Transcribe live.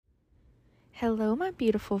Hello, my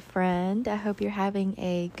beautiful friend. I hope you're having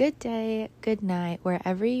a good day, good night,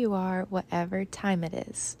 wherever you are, whatever time it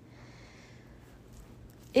is.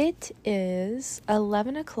 It is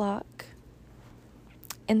 11 o'clock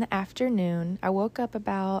in the afternoon. I woke up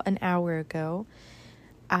about an hour ago.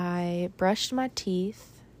 I brushed my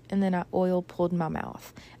teeth, and then I oil pulled my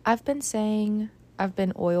mouth. I've been saying I've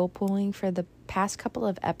been oil pulling for the past couple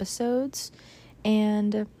of episodes,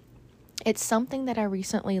 and it's something that I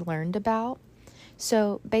recently learned about.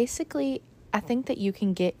 So basically, I think that you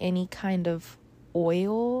can get any kind of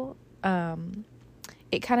oil.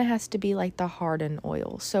 It kind of has to be like the hardened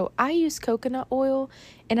oil. So I use coconut oil,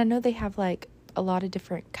 and I know they have like a lot of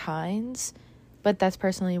different kinds, but that's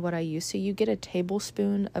personally what I use. So you get a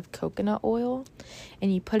tablespoon of coconut oil,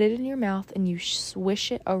 and you put it in your mouth, and you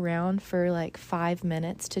swish it around for like 5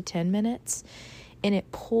 minutes to 10 minutes, and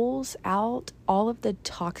it pulls out all of the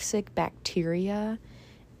toxic bacteria,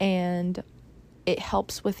 and it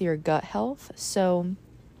helps with your gut health. So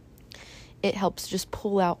it helps just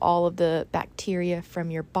pull out all of the bacteria from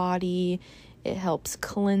your body. It helps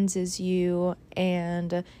cleanses you.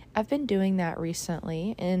 And I've been doing that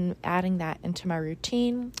recently and adding that into my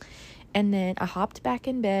routine. And then I hopped back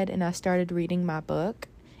in bed and I started reading my book.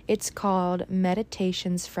 It's called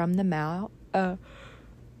Meditations from the Mat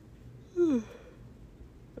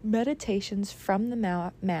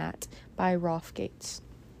by Rolf Gates.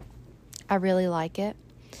 I really like it.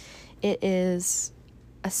 It is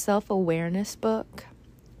a self-awareness book,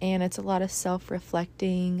 and it's a lot of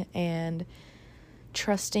self-reflecting and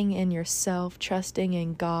trusting in yourself, trusting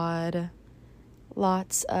in God,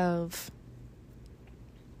 lots of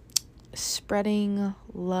spreading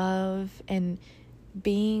love and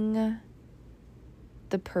being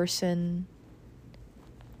the person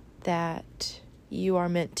that you are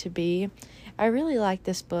meant to be. I really like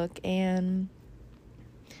this book, and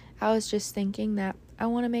I was just thinking that I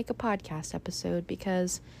want to make a podcast episode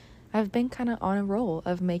because I've been kind of on a roll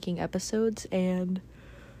of making episodes, and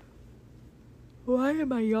why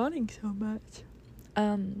am I yawning so much?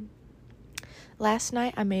 Last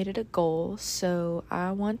night I made it a goal, so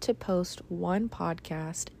I want to post one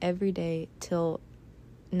podcast every day till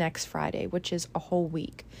next Friday, which is a whole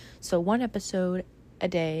week. So one episode a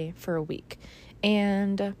day for a week.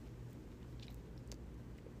 And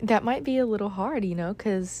that might be a little hard,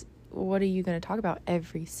 because what are you going to talk about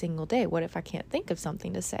every single day? What if I can't think of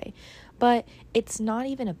something to say? But it's not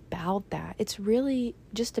even about that. It's really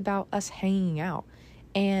just about us hanging out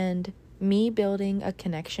and me building a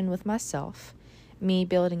connection with myself, me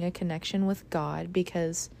building a connection with God,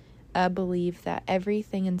 because I believe that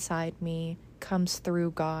everything inside me comes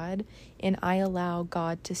through God, and I allow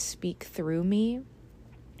God to speak through me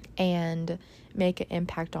and make an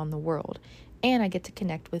impact on the world. And I get to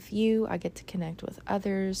connect with you. I get to connect with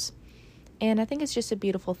others. And I think it's just a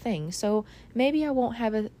beautiful thing. So maybe I won't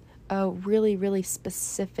have a really, really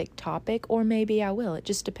specific topic, or maybe I will. It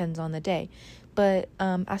just depends on the day. But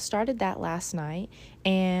I started that last night,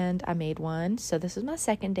 and I made one. So this is my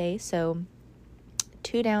second day. So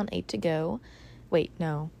 2 down, 8 to go. Wait,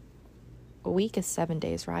 no. A week is 7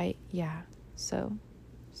 days, right? Yeah. So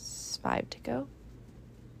 5 to go,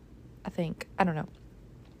 I think. I don't know.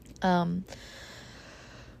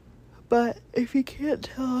 But if you can't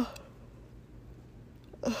tell,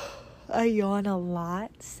 I yawn a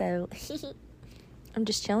lot, so I'm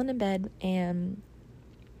just chilling in bed, and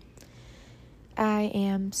I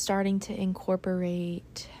am starting to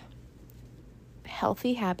incorporate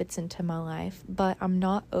healthy habits into my life, but I'm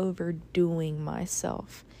not overdoing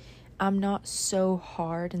myself. I'm not so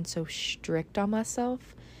hard and so strict on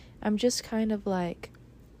myself. I'm just kind of like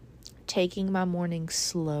taking my morning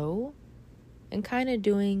slow and kind of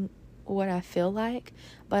doing what I feel like,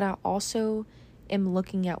 but I also am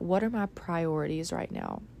looking at what are my priorities right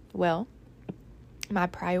now. Well, my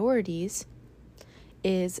priorities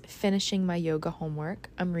is finishing my yoga homework.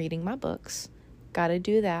 I'm reading my books. Gotta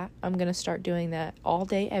do that. I'm gonna start doing that all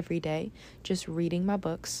day, every day, just reading my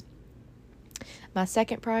books. My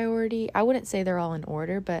second priority, I wouldn't say they're all in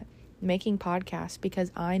order, but making podcasts,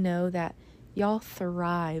 because I know that y'all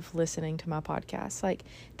thrive listening to my podcasts. Like,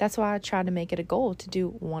 that's why I try to make it a goal to do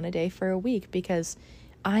one a day for a week, because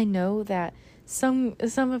I know that some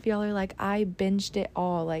of y'all are like, I binged it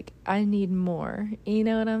all. Like, I need more. You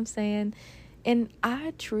know what I'm saying? And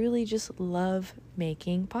I truly just love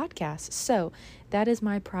making podcasts. So that is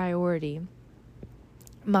my priority.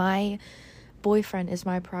 My boyfriend is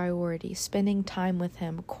my priority. Spending time with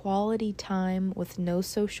him, quality time with no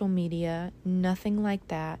social media, nothing like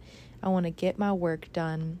that. I want to get my work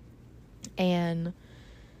done and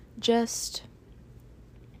just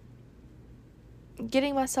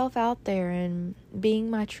getting myself out there and being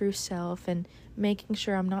my true self and making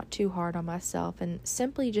sure I'm not too hard on myself and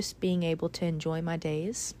simply just being able to enjoy my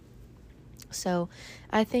days. So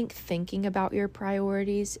I think thinking about your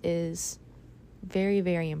priorities is very,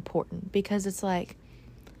 very important, because it's like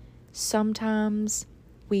sometimes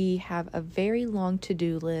we have a very long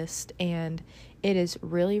to-do list and it is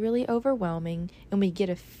really, really overwhelming, and we get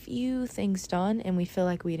a few things done and we feel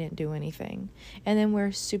like we didn't do anything. And then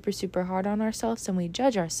we're super, super hard on ourselves and we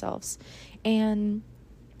judge ourselves. And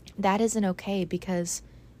that isn't okay, because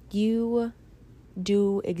you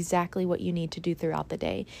do exactly what you need to do throughout the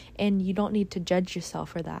day, and you don't need to judge yourself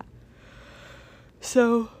for that.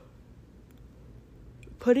 So,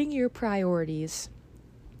 putting your priorities,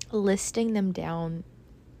 listing them down,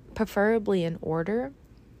 preferably in order,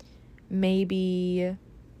 maybe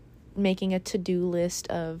making a to-do list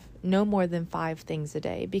of no more than 5 things a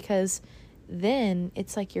day, because then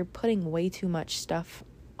it's like you're putting way too much stuff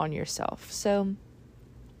on yourself. So,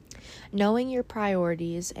 knowing your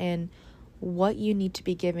priorities and what you need to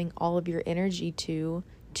be giving all of your energy to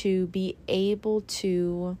be able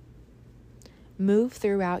to move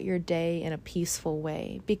throughout your day in a peaceful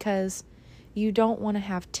way, because you don't want to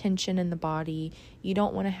have tension in the body. You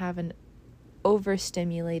don't want to have an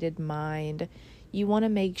overstimulated mind. You want to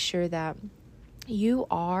make sure that you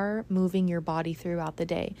are moving your body throughout the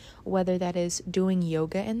day, whether that is doing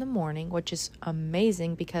yoga in the morning, which is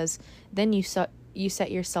amazing, because then you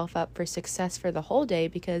set yourself up for success for the whole day,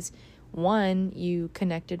 because one, you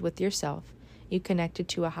connected with yourself, you connected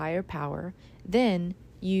to a higher power, then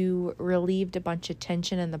you relieved a bunch of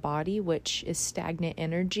tension in the body, which is stagnant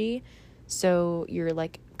energy, so you're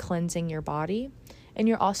like cleansing your body, and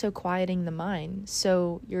you're also quieting the mind,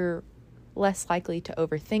 so you're less likely to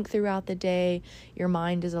overthink throughout the day. Your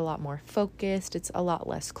mind is a lot more focused, it's a lot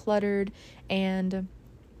less cluttered, and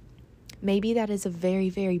maybe that is a very,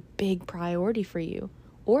 very big priority for you.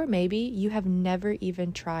 Or maybe you have never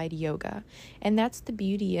even tried yoga. And that's the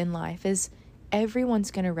beauty in life, is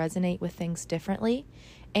everyone's going to resonate with things differently.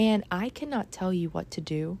 And I cannot tell you what to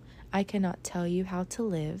do. I cannot tell you how to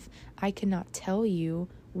live. I cannot tell you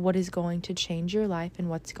what is going to change your life and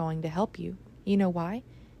what's going to help you. You know why?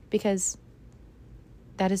 Because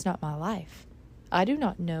that is not my life. I do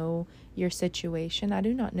not know your situation. I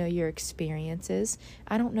do not know your experiences.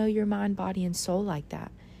 I don't know your mind, body, and soul like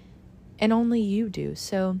that. And only you do.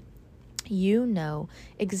 So you know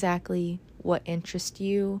exactly what interests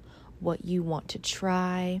you, what you want to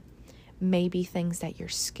try, maybe things that you're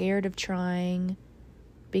scared of trying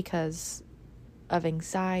because of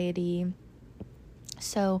anxiety.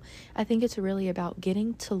 So I think it's really about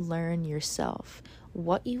getting to learn yourself,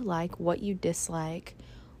 what you like, what you dislike,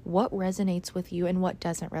 what resonates with you and what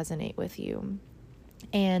doesn't resonate with you.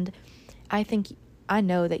 And I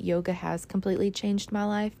know that yoga has completely changed my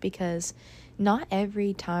life, because not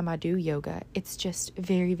every time I do yoga, it's just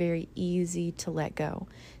very, very easy to let go.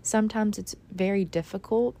 Sometimes it's very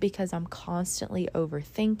difficult because I'm constantly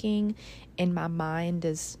overthinking and my mind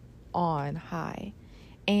is on high.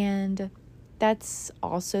 And that's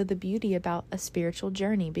also the beauty about a spiritual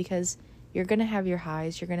journey, because you're going to have your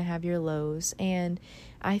highs, you're going to have your lows. And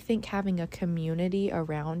I think having a community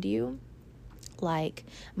around you, like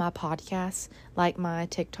my podcast, like my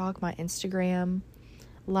TikTok, my Instagram,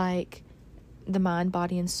 like the Mind,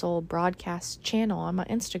 Body, and Soul broadcast channel on my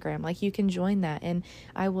Instagram, like you can join that, and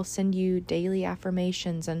I will send you daily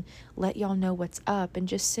affirmations and let y'all know what's up and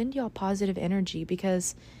just send y'all positive energy,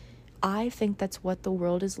 because I think that's what the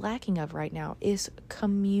world is lacking of right now, is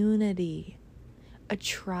community, a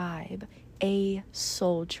tribe, a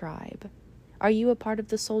soul tribe. Are you a part of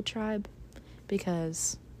the soul tribe?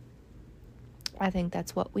 Because I think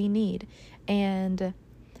that's what we need. And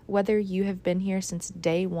whether you have been here since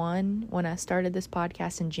day one when I started this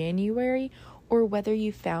podcast in January, or whether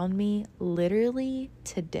you found me literally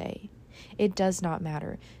today, it does not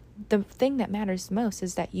matter. The thing that matters most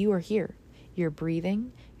is that you are here. You're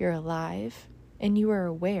breathing, you're alive, and you are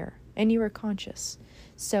aware, and you are conscious.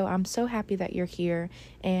 So I'm so happy that you're here,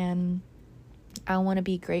 and I want to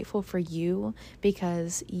be grateful for you,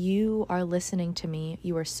 because you are listening to me,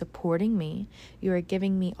 you are supporting me, you are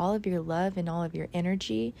giving me all of your love and all of your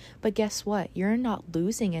energy. But guess what? You're not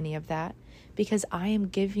losing any of that, because I am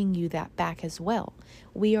giving you that back as well.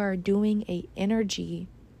 We are doing a energy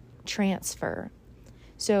transfer.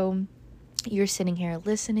 So you're sitting here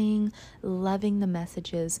listening, loving the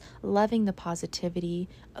messages, loving the positivity,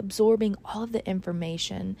 absorbing all of the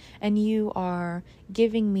information, and you are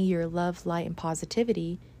giving me your love, light, and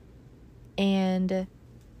positivity. And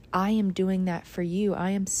I am doing that for you. I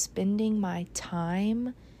am spending my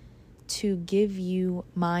time to give you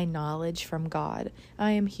my knowledge from God.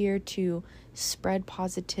 I am here to spread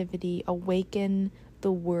positivity, awaken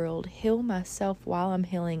the world, heal myself while I'm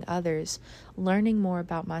healing others, learning more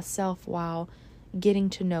about myself while getting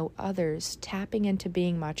to know others, tapping into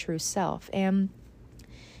being my true self. And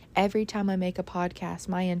every time I make a podcast,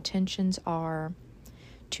 my intentions are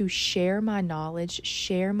to share my knowledge,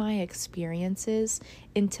 share my experiences,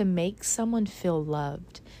 and to make someone feel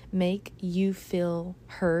loved, make you feel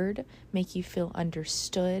heard, make you feel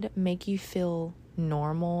understood, make you feel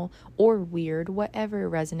normal or weird, whatever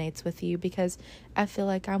resonates with you, because I feel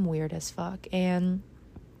like I'm weird as fuck. And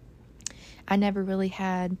I never really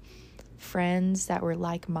had friends that were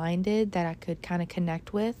like-minded that I could kind of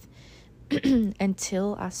connect with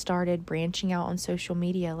until I started branching out on social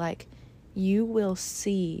media. Like, you will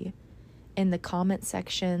see in the comment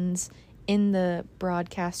sections, in the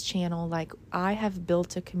broadcast channel, like, I have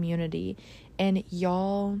built a community, and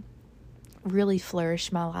y'all really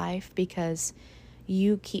flourish my life because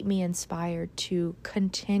you keep me inspired to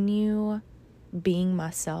continue being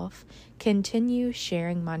myself, continue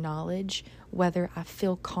sharing my knowledge, whether I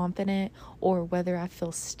feel confident or whether I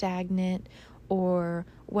feel stagnant or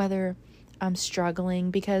whether I'm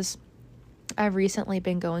struggling, because I've recently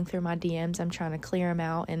been going through my DMs. I'm trying to clear them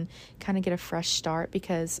out and kind of get a fresh start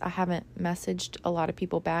because I haven't messaged a lot of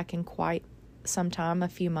people back in quite some time, a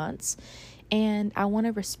few months. And I want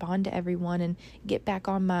to respond to everyone and get back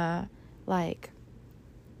on my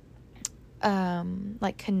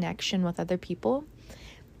connection with other people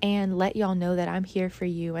and let y'all know that I'm here for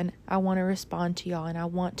you, and I want to respond to y'all, and I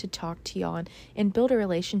want to talk to y'all and build a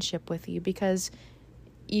relationship with you because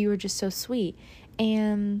you are just so sweet.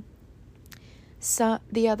 And so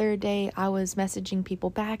the other day I was messaging people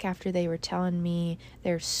back after they were telling me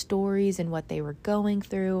their stories and what they were going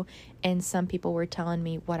through, and some people were telling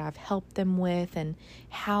me what I've helped them with and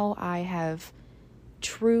how I have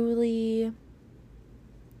truly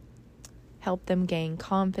helped them gain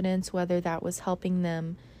confidence, whether that was helping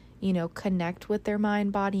them, connect with their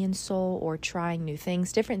mind, body, and soul, or trying new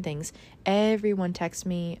things, different things. Everyone texts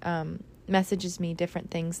me, messages me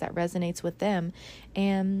different things that resonates with them.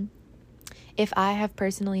 And if I have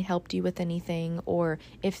personally helped you with anything, or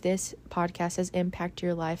if this podcast has impacted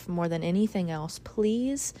your life more than anything else,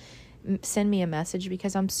 please send me a message,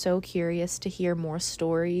 because I'm so curious to hear more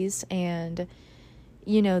stories. And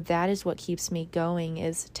that is what keeps me going,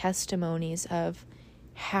 is testimonies of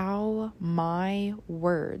how my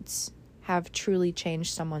words have truly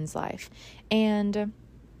changed someone's life. And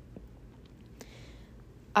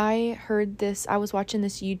I was watching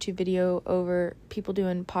this YouTube video over people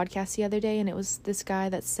doing podcasts the other day, and it was this guy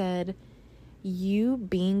that said, you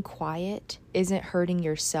being quiet isn't hurting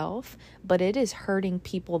yourself, but it is hurting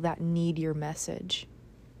people that need your message.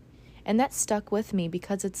 And that stuck with me,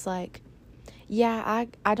 because it's like, yeah,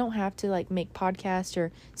 I don't have to make podcasts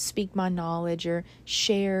or speak my knowledge or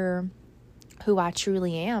share who I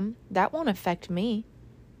truly am. That won't affect me.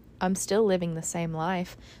 I'm still living the same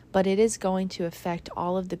life, but it is going to affect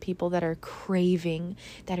all of the people that are craving,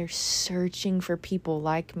 that are searching for people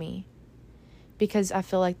like me. Because I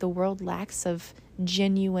feel like the world lacks of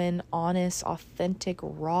genuine, honest, authentic,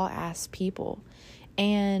 raw-ass people.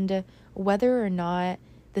 And whether or not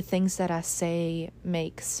the things that I say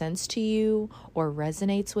make sense to you or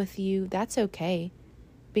resonates with you, that's okay.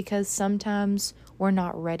 Because sometimes we're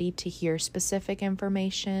not ready to hear specific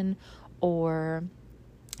information, or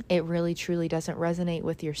it really truly doesn't resonate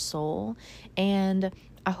with your soul. And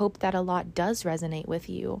I hope that a lot does resonate with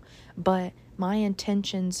you. But my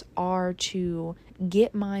intentions are to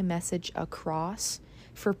get my message across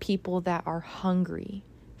for people that are hungry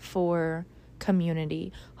for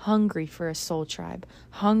community, hungry for a soul tribe,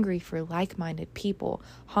 hungry for like-minded people,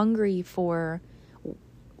 hungry for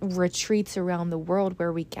retreats around the world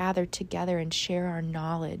where we gather together and share our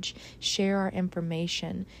knowledge, share our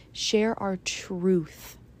information, share our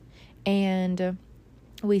truth. And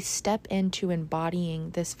we step into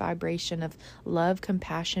embodying this vibration of love,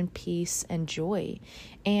 compassion, peace, and joy.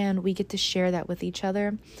 And we get to share that with each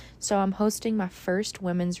other. So I'm hosting my first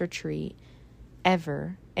women's retreat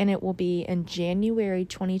ever, and it will be in January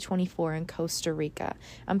 2024 in Costa Rica.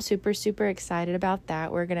 I'm super, super excited about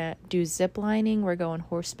that. We're going to do zip lining. We're going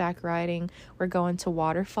horseback riding. We're going to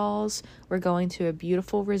waterfalls. We're going to a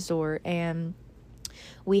beautiful resort, and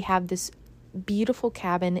we have this beautiful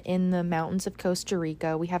cabin in the mountains of Costa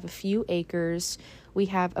Rica. We have a few acres. We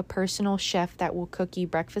have a personal chef that will cook you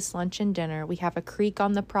breakfast, lunch, and dinner. We have a creek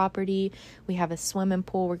on the property. We have a swimming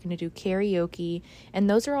pool. We're going to do karaoke. And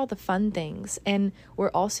those are all the fun things. And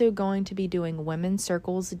we're also going to be doing women's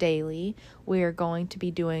circles daily. We're going to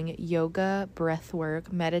be doing yoga, breath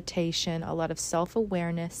work, meditation, a lot of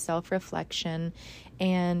self-awareness, self-reflection,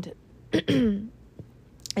 and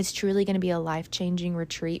it's truly going to be a life-changing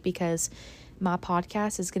retreat because my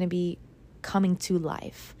podcast is going to be coming to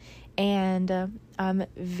life. And I'm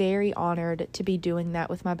very honored to be doing that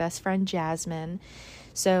with my best friend, Jasmine.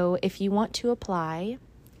 So if you want to apply,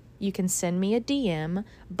 you can send me a DM,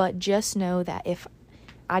 but just know that if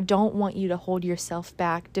I don't want you to hold yourself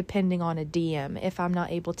back depending on a DM, if I'm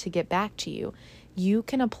not able to get back to you, you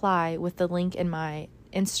can apply with the link in my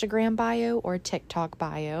Instagram bio or TikTok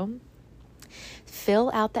bio.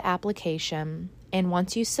 Fill out the application, and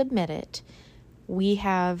once you submit it, we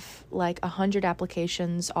have like 100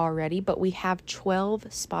 applications already, but we have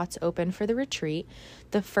 12 spots open for the retreat.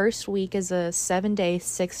 The first week is a 7-day,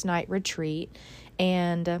 6-night retreat,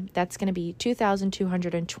 and that's going to be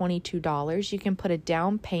 $2,222. You can put a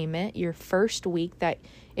down payment your first week that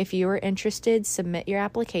if you are interested, submit your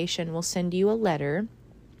application. We'll send you a letter.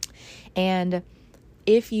 And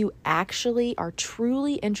if you actually are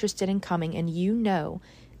truly interested in coming and you know,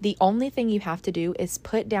 the only thing you have to do is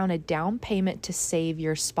put down a down payment to save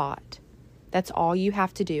your spot. That's all you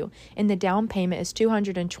have to do. And the down payment is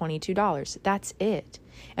 $222. That's it.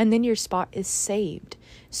 And then your spot is saved.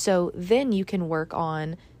 So then you can work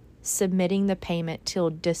on submitting the payment till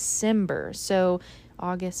December. So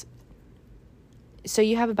August. So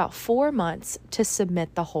you have about 4 months to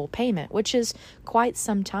submit the whole payment, which is quite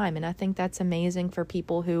some time. And I think that's amazing for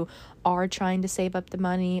people who are trying to save up the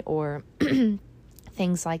money or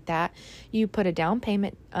things like that. You put a down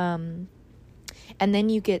payment, and then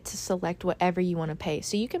you get to select whatever you want to pay.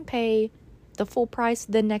 So you can pay the full price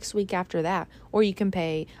the next week after that, or you can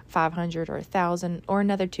pay $500 or $1,000 or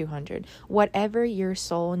another $200. Whatever your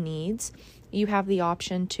soul needs, you have the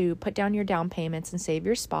option to put down your down payments and save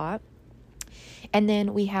your spot. And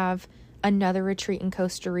then we have another retreat in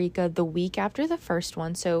Costa Rica the week after the first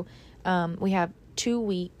one. So we have 2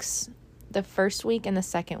 weeks, the first week and the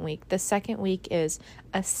second week. The second week is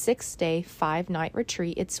a 6-day, 5-night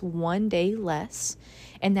retreat. It's 1 day less,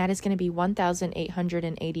 and that is going to be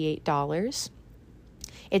 $1,888.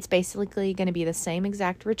 It's basically going to be the same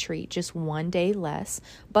exact retreat, just 1 day less.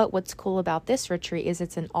 But what's cool about this retreat is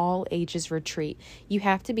it's an all ages retreat. You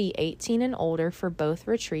have to be 18 and older for both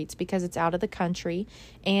retreats because it's out of the country.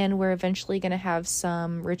 And we're eventually going to have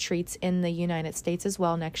some retreats in the United States as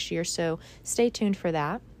well next year. So stay tuned for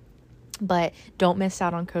that. But don't miss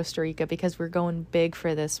out on Costa Rica because we're going big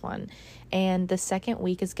for this one. And the second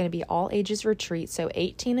week is going to be all ages retreat. So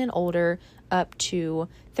 18 and older up to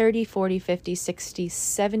 30, 40, 50, 60,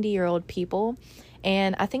 70-year-old people.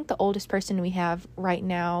 And I think the oldest person we have right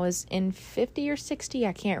now is in 50 or 60.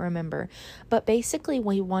 I can't remember. But basically,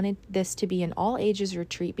 we wanted this to be an all ages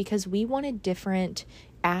retreat because we wanted different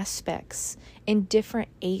aspects in different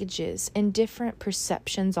ages and different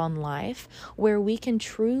perceptions on life where we can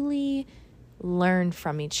truly learn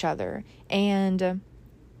from each other. And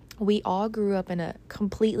we all grew up in a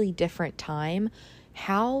completely different time.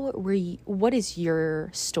 What is your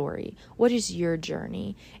story? What is your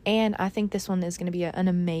journey? And I think this one is going to be an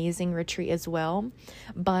amazing retreat as well.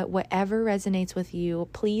 But whatever resonates with you,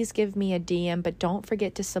 please give me a DM, but don't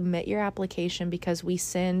forget to submit your application because we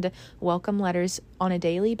send welcome letters on a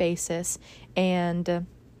daily basis. And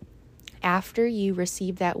after you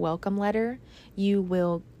receive that welcome letter, you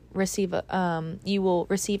will receive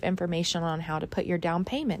information on how to put your down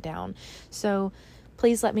payment down. So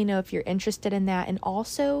please let me know if you're interested in that. And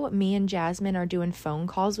also, me and Jasmine are doing phone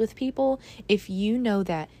calls with people. If you know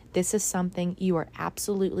that this is something you are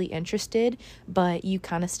absolutely interested, but you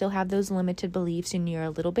kind of still have those limited beliefs and you're a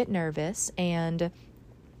little bit nervous and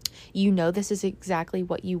you know this is exactly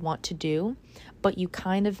what you want to do, but you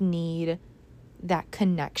kind of need that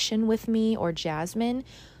connection with me or Jasmine,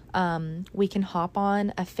 we can hop on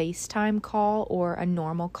a FaceTime call or a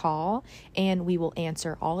normal call and we will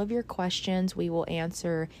answer all of your questions. We will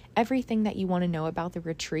answer everything that you want to know about the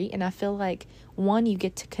retreat. And I feel like, one, you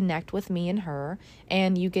get to connect with me and her,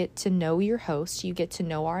 and you get to know your host. You get to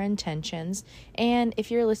know our intentions. And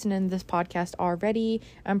if you're listening to this podcast already,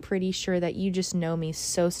 I'm pretty sure that you just know me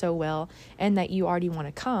so well and that you already want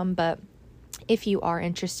to come. But if you are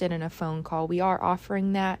interested in a phone call, we are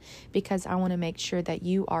offering that because I want to make sure that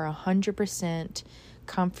you are 100%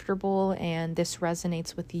 comfortable and this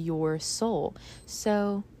resonates with your soul.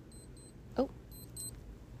 So,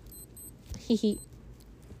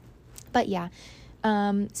 but yeah,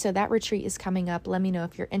 So that retreat is coming up. Let me know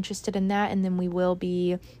if you're interested in that. And then we will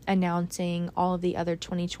be announcing all of the other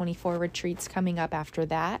 2024 retreats coming up after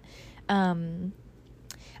that.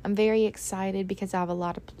 I'm very excited because I have a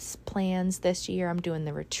lot of plans this year. I'm doing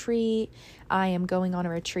the retreat. I am going on a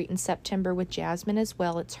retreat in September with Jasmine as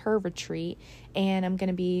well. It's her retreat. And I'm going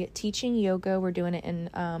to be teaching yoga. We're doing it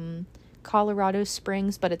in Colorado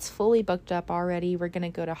Springs, but it's fully booked up already. We're going to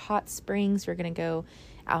go to hot springs. We're going to go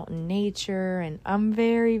out in nature. And I'm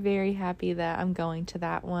very, very happy that I'm going to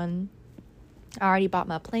that one. I already bought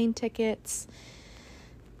my plane tickets.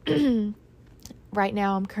 Right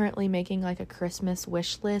now, I'm currently making like a Christmas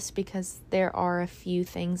wish list because there are a few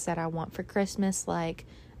things that I want for Christmas, like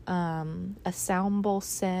a sound bowl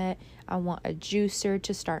set. I want a juicer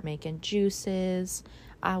to start making juices.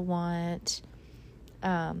 I want,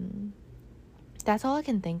 that's all I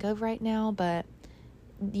can think of right now, but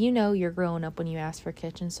you know you're growing up when you ask for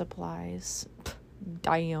kitchen supplies.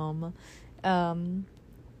 Damn. I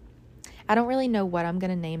don't really know what I'm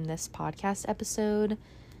going to name this podcast episode.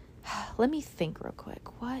 Let me think real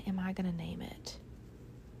quick. What am I going to name it?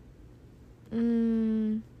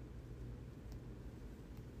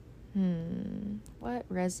 What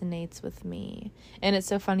resonates with me? And it's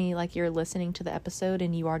so funny, like, you're listening to the episode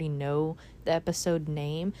and you already know the episode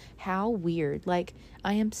name. How weird. Like,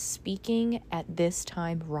 I am speaking at this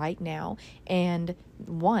time right now, and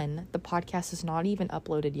 1, the podcast is not even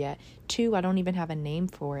uploaded yet. 2, I don't even have a name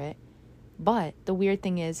for it. But the weird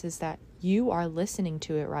thing is that you are listening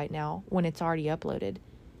to it right now when it's already uploaded,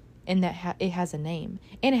 and that it has a name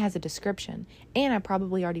and it has a description, and I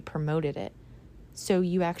probably already promoted it. So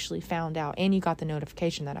you actually found out and you got the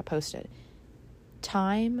notification that I posted.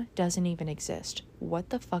 Time doesn't even exist.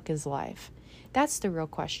 What the fuck is life? That's the real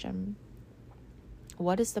question.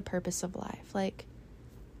 What is the purpose of life? Like,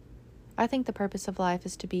 I think the purpose of life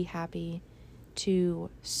is to be happy,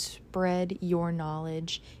 to spread your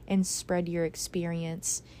knowledge and spread your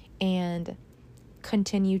experience and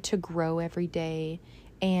continue to grow every day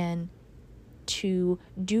and to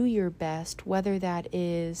do your best, whether that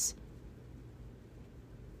is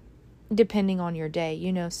depending on your day.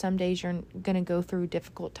 You know, some days you're going to go through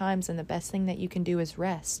difficult times, and the best thing that you can do is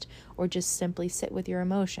rest or just simply sit with your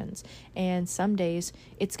emotions. And some days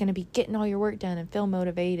it's going to be getting all your work done and feel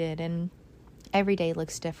motivated, and every day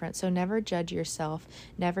looks different. So never judge yourself.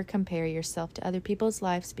 Never compare yourself to other people's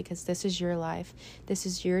lives, because this is your life. This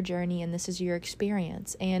is your journey, and this is your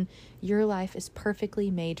experience. And your life is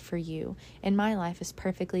perfectly made for you. And my life is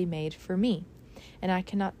perfectly made for me. And I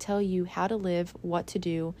cannot tell you how to live, what to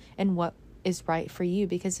do, and what is right for you,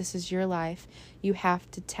 because this is your life. You have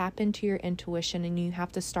to tap into your intuition, and you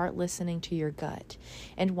have to start listening to your gut.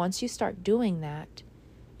 And once you start doing that,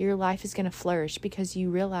 your life is going to flourish, because you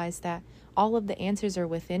realize that all of the answers are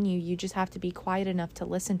within you. You just have to be quiet enough to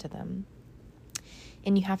listen to them.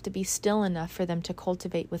 And you have to be still enough for them to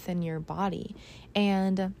cultivate within your body.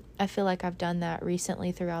 And I feel like I've done that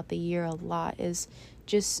recently throughout the year a lot, is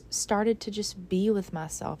just started to just be with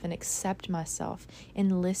myself and accept myself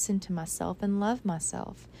and listen to myself and love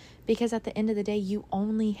myself. Because at the end of the day, you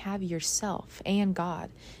only have yourself and God,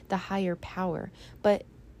 the higher power. But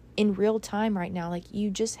in real time right now, like, you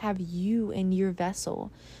just have you and your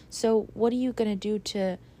vessel. So what are you going to do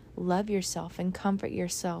to love yourself and comfort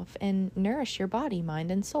yourself and nourish your body,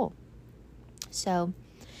 mind, and soul? So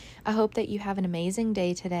I hope that you have an amazing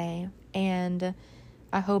day today, and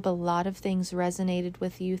I hope a lot of things resonated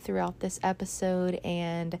with you throughout this episode,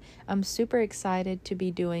 and I'm super excited to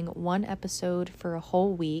be doing one episode for a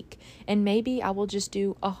whole week, and maybe I will just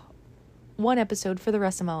do one episode for the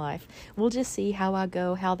rest of my life. We'll just see how I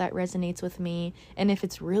go, how that resonates with me, and if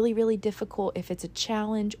it's really, really difficult, if it's a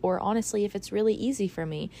challenge, or honestly, if it's really easy for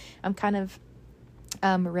me. I'm kind of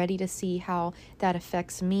ready to see how that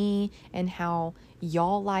affects me and how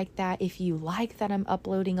y'all like that. If you like that I'm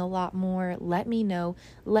uploading a lot more, let me know.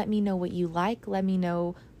 Let me know what you like. Let me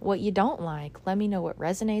know what you don't like. Let me know what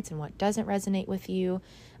resonates and what doesn't resonate with you.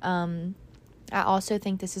 I also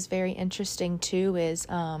think this is very interesting too, is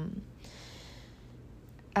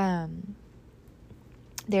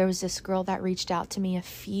there was this girl that reached out to me a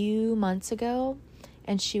few months ago,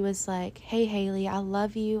 and she was like, "Hey, Haley, I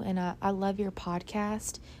love you, and I love your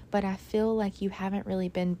podcast, but I feel like you haven't really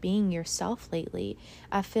been being yourself lately.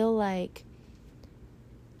 I feel like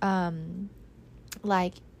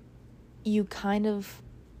you kind of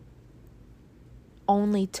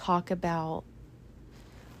only talk about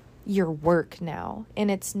your work now, and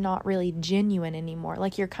it's not really genuine anymore.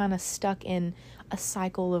 Like, you're kind of stuck in a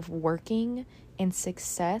cycle of working and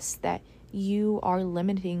success that you are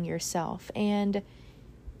limiting yourself." And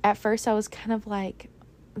at first I was kind of like,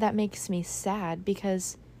 that makes me sad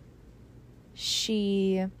because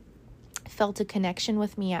she felt a connection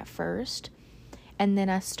with me at first, and then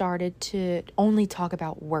I started to only talk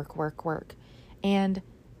about work. And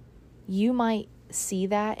you might see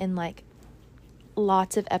that in like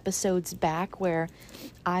lots of episodes back where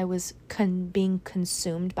I was being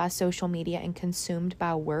consumed by social media and consumed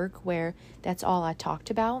by work, where that's all I talked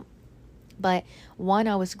about. But one,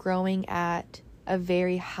 I was growing at a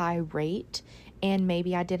very high rate, and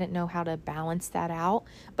maybe I didn't know how to balance that out.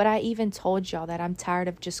 But I even told y'all that I'm tired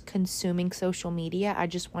of just consuming social media. I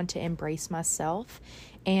just want to embrace myself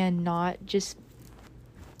and not just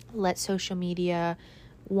let social media,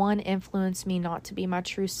 one, influence me not to be my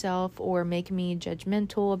true self or make me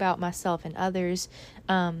judgmental about myself and others.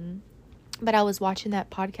 But I was watching that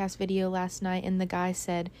podcast video last night, and the guy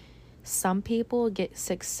said, some people get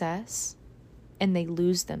success and they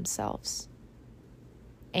lose themselves.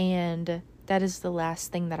 And that is the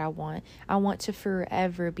last thing that I want. I want to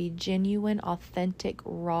forever be genuine, authentic,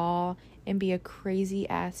 raw, and be a crazy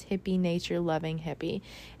ass hippie, nature loving hippie.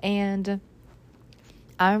 And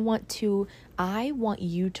I want you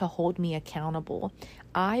to hold me accountable.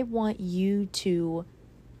 I want you to,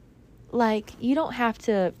 like, you don't have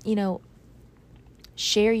to,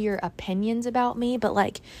 share your opinions about me, but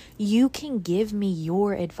like, you can give me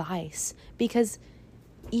your advice, because,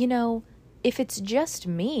 if it's just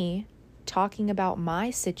me talking about my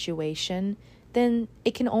situation, then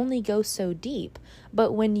it can only go so deep.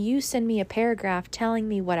 But when you send me a paragraph telling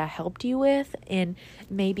me what I helped you with and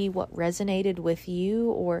maybe what resonated with you,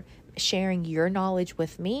 or sharing your knowledge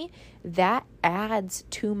with me, that adds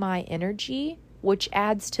to my energy, which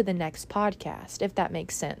adds to the next podcast, if that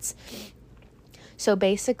makes sense. So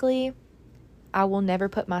basically, I will never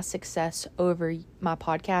put my success over my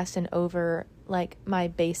podcast and over like my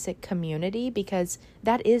basic community, because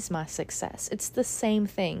that is my success. It's the same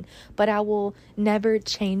thing, but I will never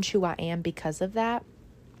change who I am because of that.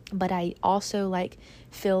 But I also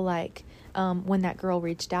feel like when that girl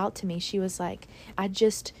reached out to me, she was like, I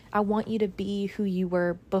want you to be who you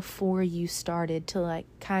were before you started to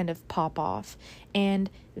kind of pop off. And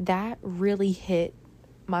that really hit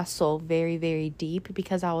my soul very, very deep,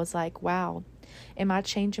 because I was like, wow, am I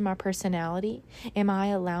changing my personality? Am I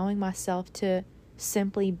allowing myself to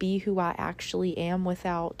simply be who I actually am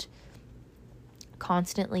without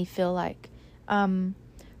constantly feel like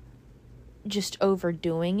just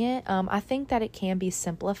overdoing it? I think that it can be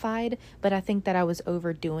simplified, but I think that I was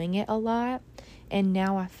overdoing it a lot. And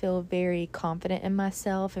now I feel very confident in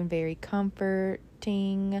myself and very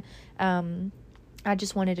comforting. I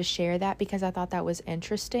just wanted to share that because I thought that was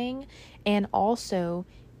interesting. And also,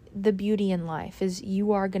 the beauty in life is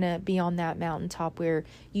you are going to be on that mountaintop where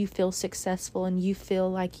you feel successful and you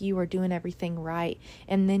feel like you are doing everything right.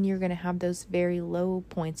 And then you're going to have those very low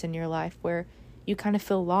points in your life where you kind of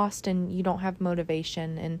feel lost and you don't have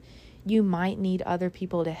motivation, and you might need other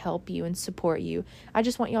people to help you and support you. I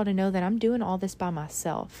just want y'all to know that I'm doing all this by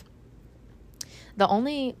myself.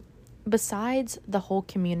 Besides the whole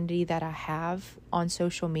community that I have on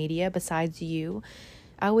social media, besides you,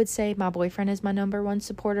 I would say my boyfriend is my number one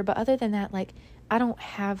supporter. But other than that, I don't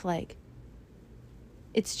have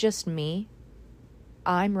it's just me.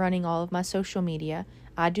 I'm running all of my social media.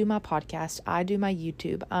 I do my podcast. I do my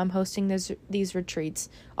YouTube. I'm hosting these retreats,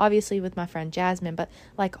 obviously with my friend Jasmine. But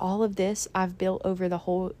all of this I've built over the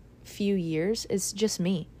whole few years is just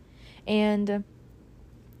me. And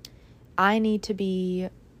I need to be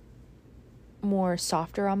more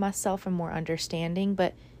softer on myself and more understanding,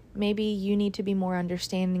 but maybe you need to be more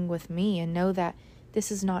understanding with me and know that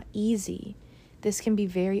this is not easy. This can be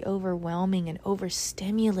very overwhelming and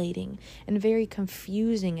overstimulating and very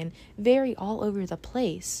confusing and very all over the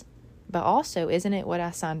place. But also, isn't it what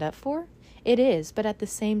I signed up for? It is, but at the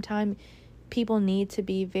same time, people need to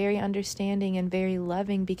be very understanding and very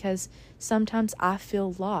loving, because sometimes I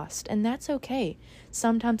feel lost, and that's okay.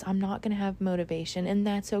 Sometimes I'm not going to have motivation, and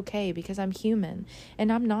that's okay, because I'm human,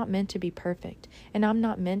 and I'm not meant to be perfect, and I'm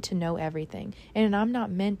not meant to know everything, and I'm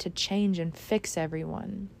not meant to change and fix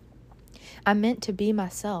everyone. I'm meant to be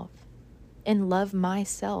myself and love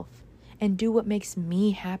myself and do what makes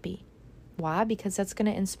me happy. Why? Because that's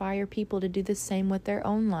going to inspire people to do the same with their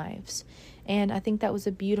own lives. And I think that was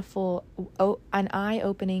a beautiful, an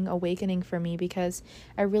eye-opening awakening for me, because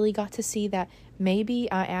I really got to see that maybe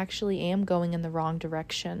I actually am going in the wrong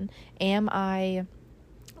direction. Am I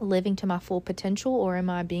living to my full potential, or am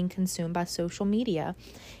I being consumed by social media?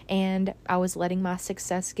 And I was letting my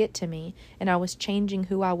success get to me, and I was changing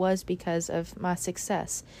who I was because of my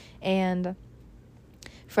success. And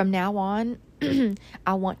from now on,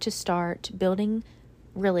 I want to start building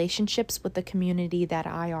relationships with the community that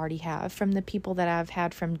I already have, from the people that I've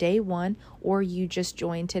had from day one, or you just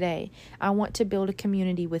joined today. I want to build a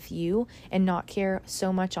community with you and not care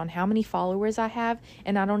so much on how many followers I have,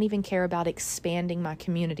 and I don't even care about expanding my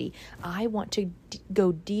community. I want to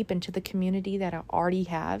go deep into the community that I already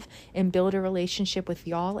have and build a relationship with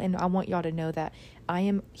y'all, and I want y'all to know that I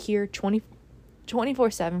am here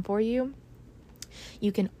 24/7 for you.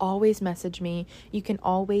 You can always message me. You can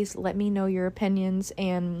always let me know your opinions,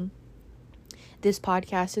 and this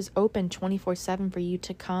podcast is open 24/7 for you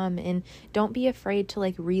to come, and don't be afraid to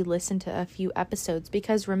re-listen to a few episodes,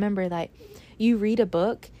 because remember that you read a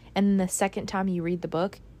book, and then the second time you read the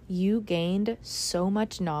book, you gained so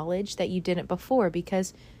much knowledge that you didn't before,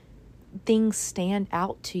 because things stand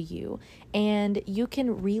out to you. And you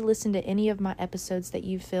can re-listen to any of my episodes that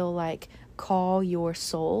you feel like call your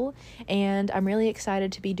soul. And I'm really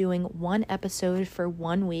excited to be doing one episode for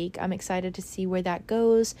 1 week. I'm excited to see where that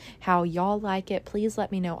goes, how y'all like it. Please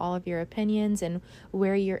let me know all of your opinions and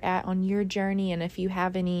where you're at on your journey. And if you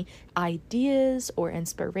have any ideas or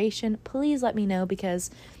inspiration, please let me know, because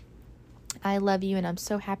I love you and I'm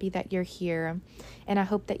so happy that you're here. And I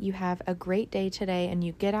hope that you have a great day today, and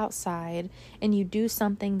you get outside and you do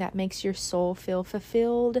something that makes your soul feel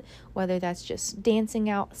fulfilled, whether that's just dancing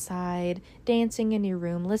outside, dancing in your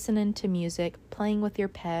room, listening to music, playing with your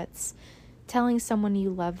pets, telling someone you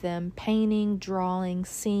love them, painting, drawing,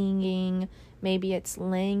 singing. Maybe it's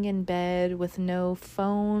laying in bed with no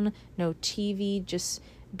phone, no TV, just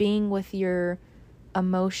being with your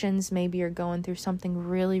emotions. Maybe you're going through something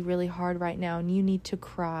really, really hard right now, and you need to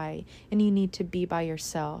cry and you need to be by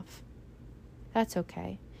yourself. That's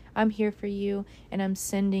okay. I'm here for you, and I'm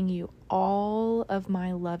sending you all of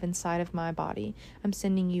my love inside of my body. I'm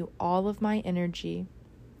sending you all of my energy,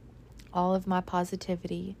 all of my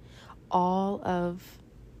positivity, all of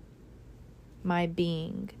my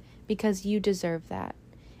being, because you deserve that.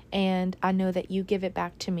 And I know that you give it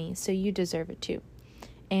back to me, so you deserve it too.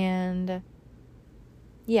 And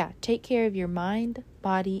yeah, take care of your mind,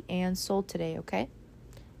 body, and soul today, okay?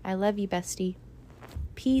 I love you, bestie.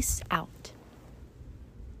 Peace out.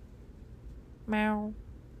 Meow.